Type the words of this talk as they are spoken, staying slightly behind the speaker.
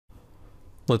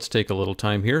Let's take a little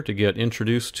time here to get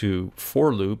introduced to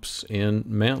for loops in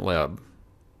MATLAB.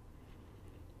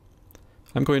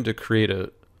 I'm going to create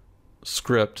a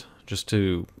script just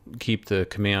to keep the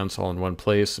commands all in one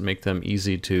place and make them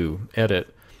easy to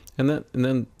edit. And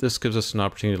then this gives us an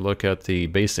opportunity to look at the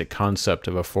basic concept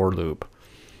of a for loop.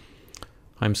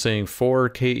 I'm saying for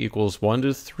k equals 1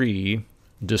 to 3,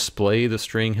 display the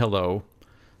string hello,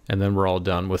 and then we're all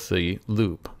done with the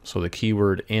loop. So the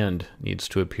keyword end needs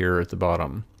to appear at the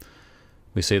bottom.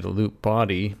 We say the loop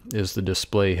body is the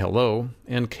display hello,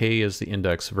 and k is the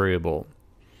index variable.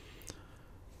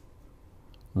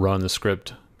 Run the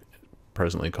script,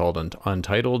 presently called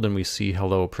untitled, and we see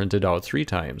hello printed out 3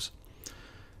 times.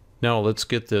 Now let's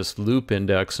get this loop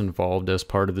index involved as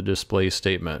part of the display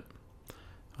statement.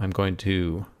 I'm going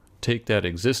to take that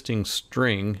existing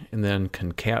string and then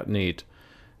concatenate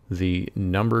the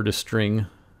number to string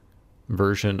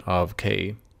version of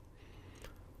k.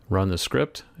 Run the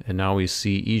script, and now we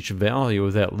see each value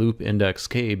of that loop index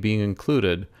k being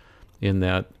included in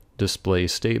that display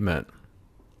statement.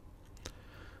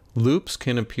 Loops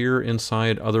can appear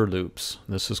inside other loops.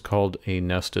 This is called a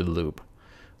nested loop.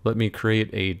 Let me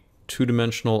create a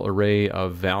two-dimensional array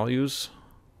of values,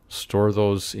 store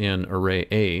those in array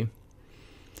A.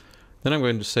 Then I'm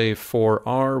going to say for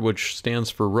R, which stands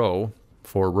for row,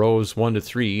 for rows 1 to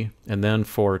 3, and then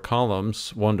for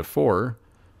columns 1 to 4,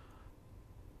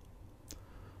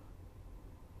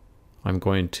 I'm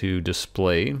going to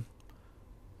display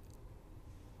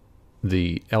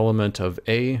the element of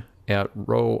A at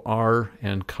row R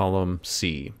and column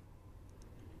C.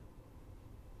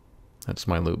 That's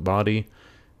my loop body.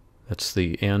 That's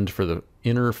the end for the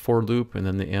inner for loop, and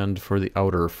then the end for the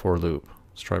outer for loop.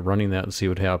 Let's try running that and see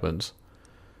what happens.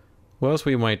 Well, as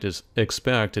we might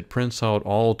expect, it prints out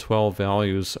all 12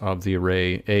 values of the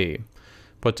array A.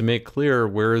 But to make clear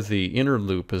where the inner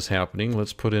loop is happening,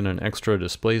 let's put in an extra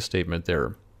display statement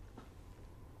there.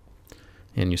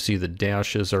 And you see the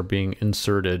dashes are being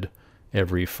inserted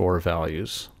every 4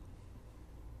 values.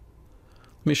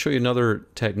 Let me show you another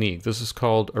technique. This is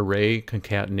called array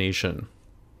concatnation.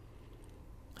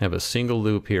 I have a single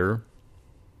loop here,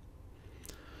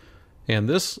 and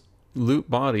this loop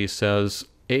body says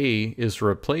A is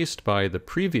replaced by the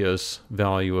previous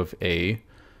value of A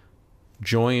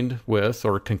joined with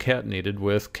or concatenated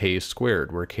with k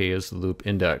squared, where k is the loop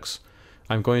index.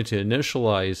 I'm going to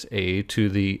initialize A to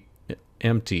the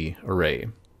empty array.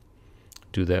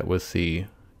 Do that with the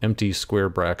empty square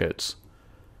brackets.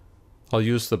 I'll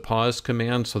use the pause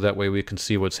command so that way we can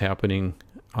see what's happening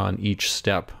on each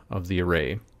step of the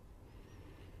array.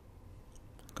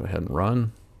 Go ahead and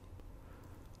run.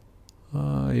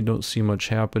 I don't see much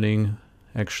happening.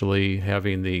 Actually,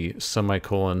 having the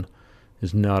semicolon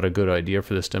is not a good idea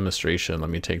for this demonstration. Let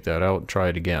me take that out and try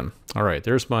it again. All right,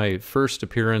 there's my first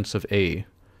appearance of A,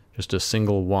 just a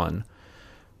single 1.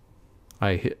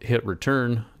 I hit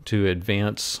return to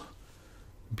advance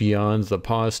beyond the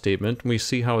pause statement. We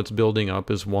see how it's building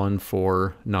up as 1,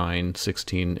 4, 9,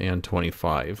 16, and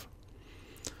 25.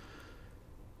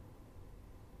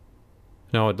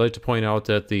 Now I'd like to point out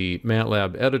that the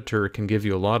MATLAB editor can give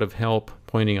you a lot of help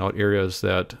pointing out areas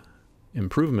that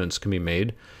improvements can be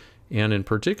made. And in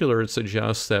particular, it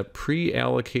suggests that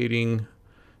pre-allocating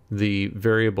the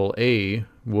variable A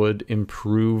would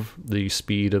improve the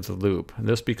speed of the loop. And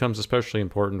this becomes especially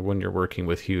important when you're working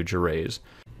with huge arrays.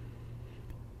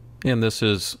 And this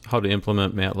is how to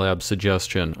implement MATLAB's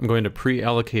suggestion. I'm going to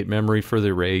pre-allocate memory for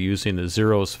the array using the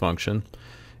zeros function.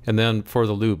 And then for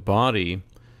the loop body,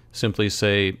 simply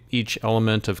say each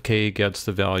element of k gets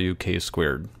the value k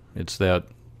squared. It's that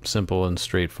simple and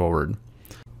straightforward.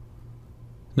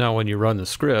 Now when you run the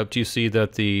script, you see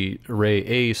that the array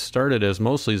A started as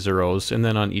mostly zeros, and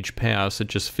then on each pass it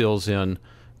just fills in,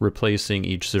 replacing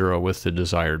each 0 with the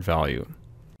desired value.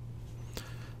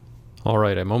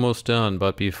 Alright, I'm almost done,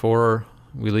 but before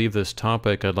we leave this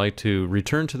topic, I'd like to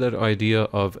return to that idea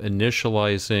of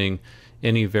initializing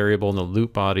any variable in the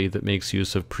loop body that makes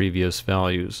use of previous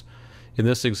values. In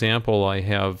this example, I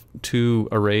have 2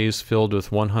 arrays filled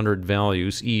with 100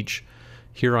 values each.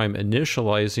 Here I'm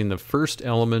initializing the first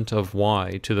element of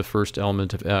y to the first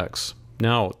element of x.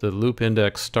 Now the loop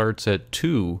index starts at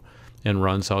 2 and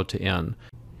runs out to n.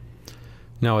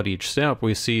 Now at each step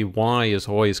we see y is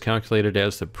always calculated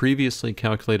as the previously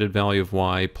calculated value of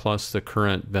y plus the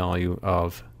current value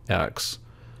of x.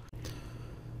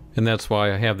 And that's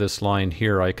why I have this line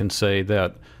here. I can say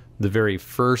that the very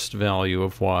first value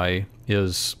of y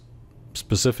is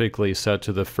specifically set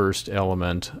to the first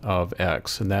element of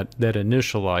x, and that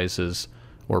initializes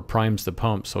or primes the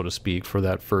pump, so to speak, for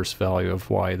that first value of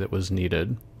y that was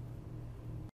needed.